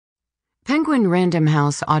Penguin Random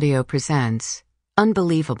House Audio presents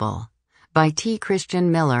Unbelievable by T. Christian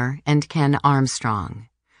Miller and Ken Armstrong.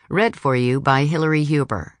 Read for you by Hillary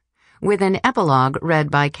Huber, with an epilogue read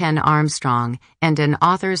by Ken Armstrong and an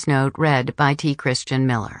author's note read by T. Christian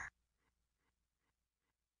Miller.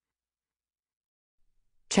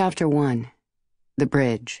 Chapter 1. The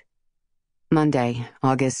Bridge. Monday,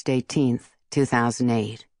 August 18th,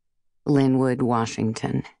 2008. Linwood,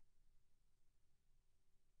 Washington.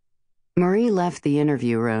 Marie left the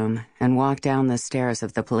interview room and walked down the stairs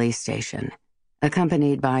of the police station,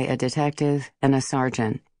 accompanied by a detective and a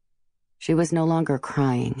sergeant. She was no longer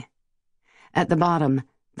crying. At the bottom,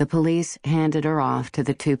 the police handed her off to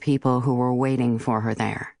the two people who were waiting for her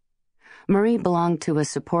there. Marie belonged to a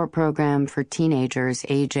support program for teenagers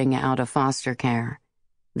aging out of foster care.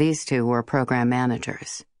 These two were program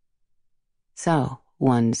managers. "So,"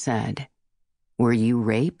 one said, "were you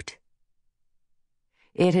raped?"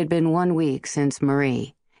 It had been 1 week since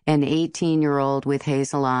Marie, an 18-year-old with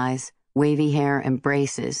hazel eyes, wavy hair, and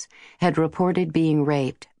braces, had reported being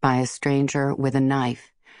raped by a stranger with a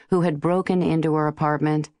knife who had broken into her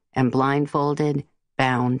apartment and blindfolded,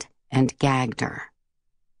 bound, and gagged her.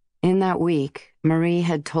 In that week, Marie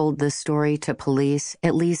had told the story to police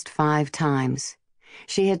at least 5 times.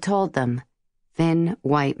 She had told them, thin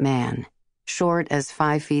white man, short as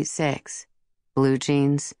 5'6", blue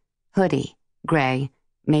jeans, hoodie, gray,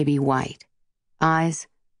 maybe white, eyes,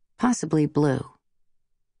 possibly blue.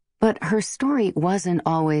 But her story wasn't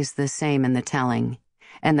always the same in the telling,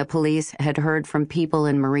 and the police had heard from people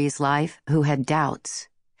in Marie's life who had doubts.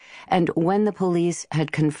 And when the police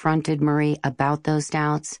had confronted Marie about those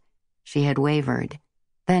doubts, she had wavered,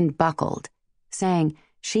 then buckled, saying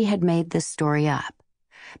she had made this story up.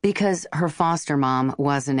 Because her foster mom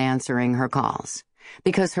wasn't answering her calls.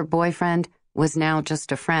 Because her boyfriend was now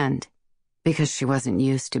just a friend. Because she wasn't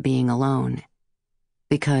used to being alone.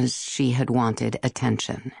 Because she had wanted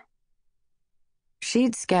attention.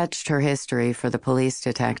 She'd sketched her history for the police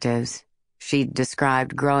detectives. She'd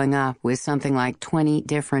described growing up with something like 20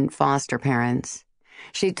 different foster parents.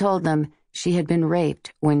 She'd told them she had been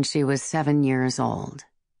raped when she was 7 years old.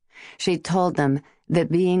 She'd told them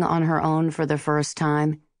that being on her own for the first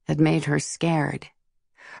time had made her scared.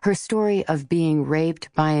 Her story of being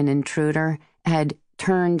raped by an intruder had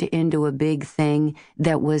turned into a big thing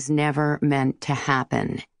that was never meant to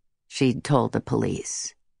happen, she'd told the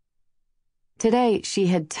police. Today, she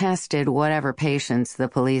had tested whatever patience the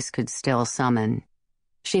police could still summon.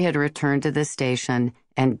 She had returned to the station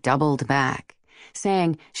and doubled back,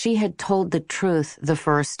 saying she had told the truth the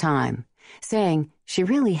first time, saying she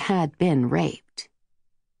really had been raped.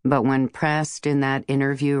 But when pressed in that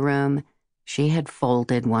interview room, she had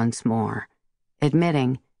folded once more,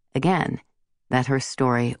 admitting, again, that her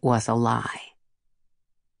story was a lie.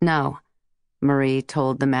 "No," Marie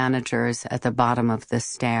told the managers at the bottom of the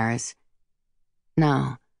stairs.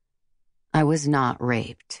 "No, I was not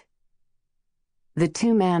raped." The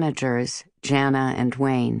two managers, Jana and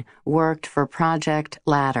Wayne, worked for Project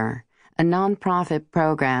Ladder, a nonprofit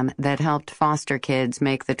program that helped foster kids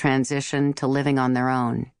make the transition to living on their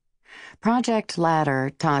own. Project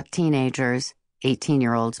Ladder taught teenagers,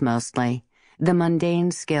 18-year-olds mostly, the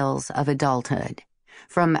mundane skills of adulthood,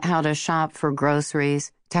 from how to shop for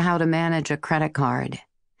groceries to how to manage a credit card.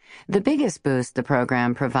 The biggest boost the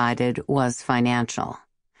program provided was financial.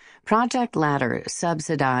 Project Ladder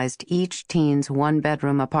subsidized each teen's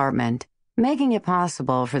 1-bedroom apartment, making it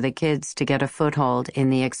possible for the kids to get a foothold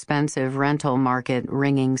in the expensive rental market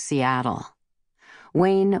ringing Seattle.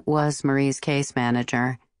 Wayne was Marie's case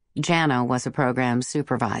manager. Jana was a program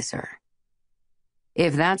supervisor.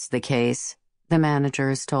 "If that's the case," the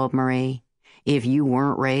managers told Marie, "if you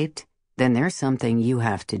weren't raped, then there's something you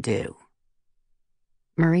have to do."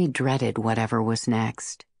 Marie dreaded whatever was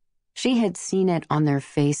next. She had seen it on their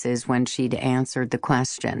faces when she'd answered the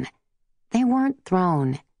question. They weren't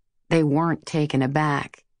thrown. They weren't taken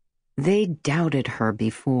aback. They doubted her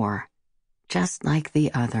before, just like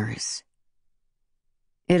the others.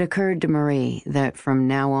 It occurred to Marie that from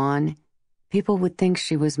now on, people would think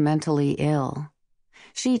she was mentally ill.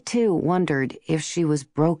 She, too, wondered if she was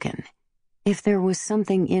broken, if there was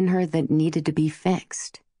something in her that needed to be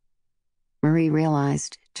fixed. Marie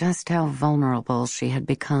realized just how vulnerable she had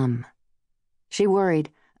become. She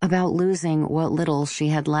worried about losing what little she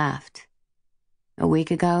had left. A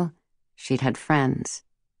week ago, she'd had friends,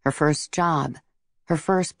 her first job, her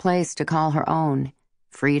first place to call her own,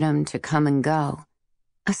 freedom to come and go,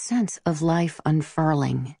 a sense of life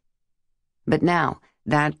unfurling. But now,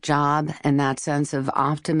 that job and that sense of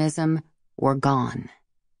optimism were gone.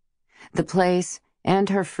 The place and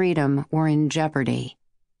her freedom were in jeopardy.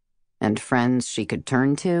 and friends she could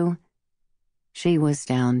turn to, she was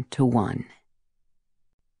down to one.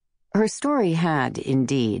 Her story had,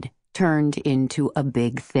 indeed, turned into a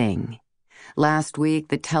big thing. Last week,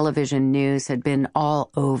 the television news had been all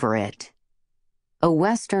over it. A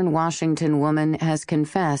Western Washington woman has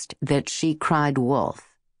confessed that she cried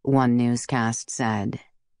wolf, one newscast said.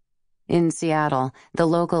 In Seattle, the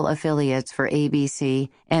local affiliates for ABC,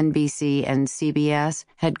 NBC, and CBS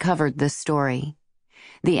had covered the story.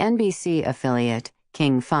 The NBC affiliate,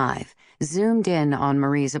 King 5, zoomed in on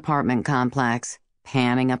Marie's apartment complex,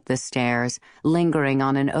 panning up the stairs, lingering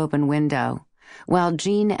on an open window, while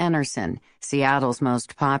Jean Enerson, Seattle's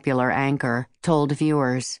most popular anchor, told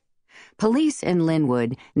viewers, "Police in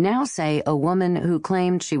Linwood now say a woman who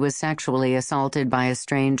claimed she was sexually assaulted by a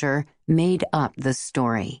stranger made up the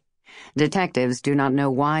story. Detectives do not know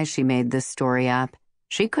why she made this story up.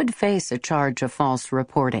 She could face a charge of false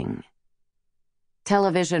reporting."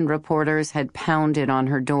 Television reporters had pounded on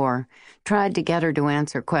her door, tried to get her to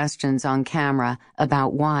answer questions on camera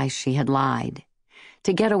about why she had lied.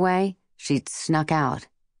 To get away, she'd snuck out,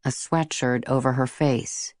 a sweatshirt over her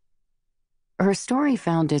face. Her story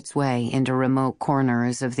found its way into remote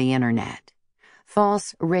corners of the internet.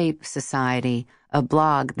 False Rape Society, a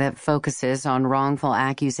blog that focuses on wrongful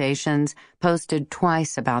accusations, posted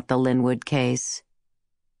twice about the Linwood case.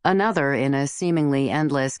 Another in a seemingly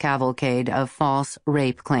endless cavalcade of false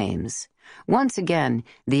rape claims. Once again,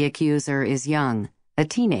 the accuser is young, a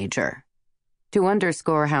teenager. To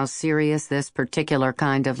underscore how serious this particular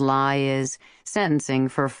kind of lie is, sentencing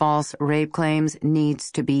for false rape claims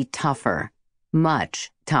needs to be tougher,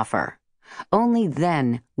 much tougher. Only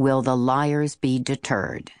then will the liars be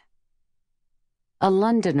deterred. A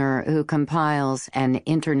Londoner who compiles an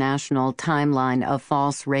international timeline of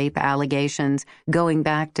false rape allegations going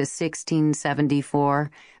back to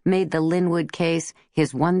 1674 made the Linwood case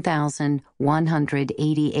his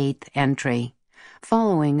 1,188th entry,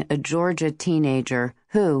 following a Georgia teenager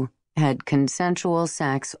who had consensual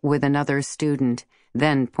sex with another student,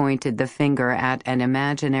 then pointed the finger at an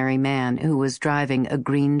imaginary man who was driving a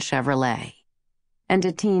green Chevrolet, and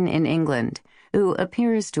a teen in England who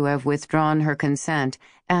appears to have withdrawn her consent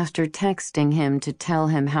after texting him to tell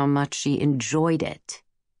him how much she enjoyed it.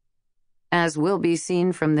 As will be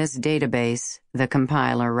seen from this database, the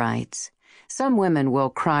compiler writes, some women will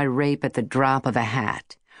cry rape at the drop of a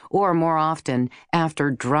hat, or more often after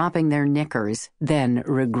dropping their knickers, then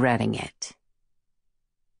regretting it.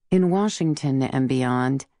 In Washington and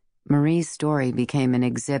beyond, Marie's story became an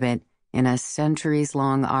exhibit in a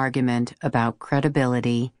centuries-long argument about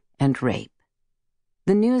credibility and rape.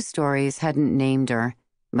 The news stories hadn't named her,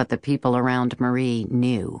 but the people around Marie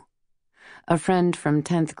knew. A friend from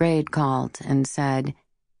 10th grade called and said,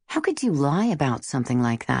 "How could you lie about something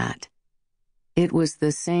like that?" It was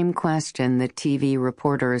the same question the TV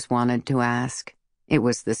reporters wanted to ask. It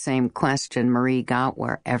was the same question Marie got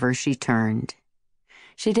wherever she turned.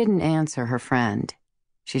 She didn't answer her friend.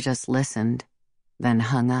 She just listened, then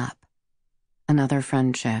hung up. Another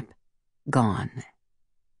friendship, gone.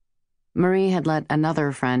 Marie had let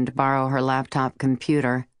another friend borrow her laptop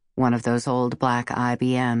computer, one of those old black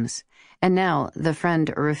IBMs, and now the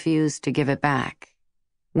friend refused to give it back.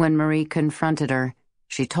 When Marie confronted her,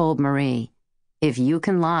 she told Marie, "If you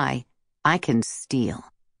can lie, I can steal."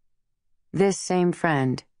 This same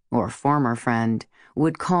friend, or former friend,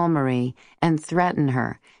 would call Marie and threaten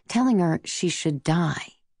her, telling her she should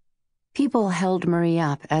die. People held Marie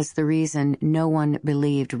up as the reason no one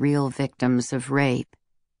believed real victims of rape.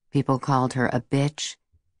 People called her a bitch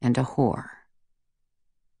and a whore.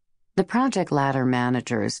 The Project Ladder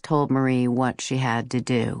managers told Marie what she had to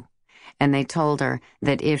do, and they told her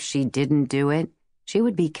that if she didn't do it, she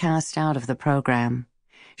would be cast out of the program.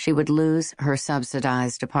 She would lose her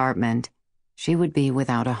subsidized apartment. She would be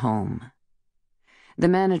without a home. The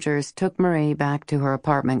managers took Marie back to her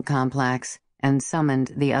apartment complex and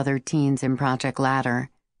summoned the other teens in Project Ladder,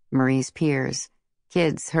 Marie's peers,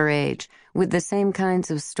 kids her age, with the same kinds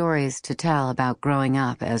of stories to tell about growing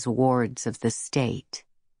up as wards of the state.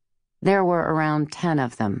 There were around 10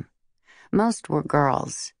 of them. Most were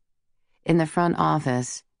girls. In the front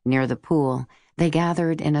office, near the pool, they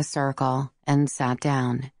gathered in a circle and sat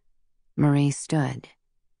down. Marie stood.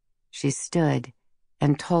 She stood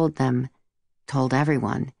and told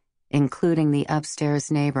everyone, including the upstairs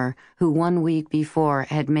neighbor who 1 week before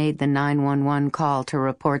had made the 911 call to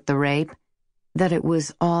report the rape, that it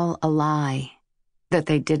was all a lie, that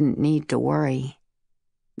they didn't need to worry.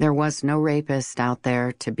 There was no rapist out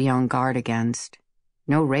there to be on guard against,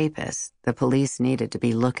 no rapist the police needed to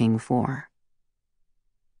be looking for.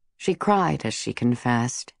 She cried as she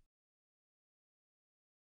confessed.